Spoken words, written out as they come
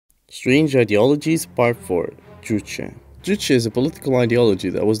Strange Ideologies Part 4 Juche. Juche is a political ideology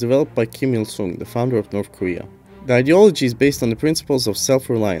that was developed by Kim Il-sung, the founder of North Korea. The ideology is based on the principles of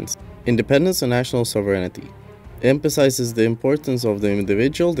self-reliance, independence and national sovereignty. It emphasizes the importance of the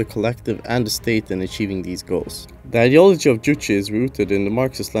individual, the collective, and the state in achieving these goals. The ideology of Juche is rooted in the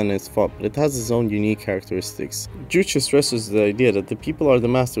Marxist-Leninist thought, but it has its own unique characteristics. Juche stresses the idea that the people are the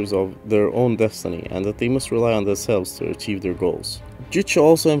masters of their own destiny and that they must rely on themselves to achieve their goals. Juche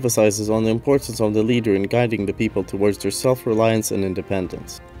also emphasizes on the importance of the leader in guiding the people towards their self-reliance and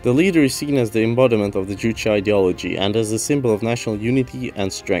independence. The leader is seen as the embodiment of the Juche ideology and as a symbol of national unity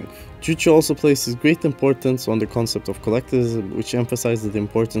and strength. Juche also places great importance on the concept of collectivism, which emphasizes the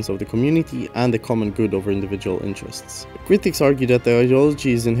importance of the community and the common good over individual interests. Critics argue that the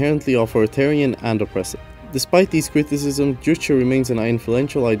ideology is inherently authoritarian and oppressive. Despite these criticisms, Juche remains an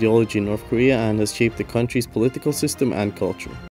influential ideology in North Korea and has shaped the country's political system and culture.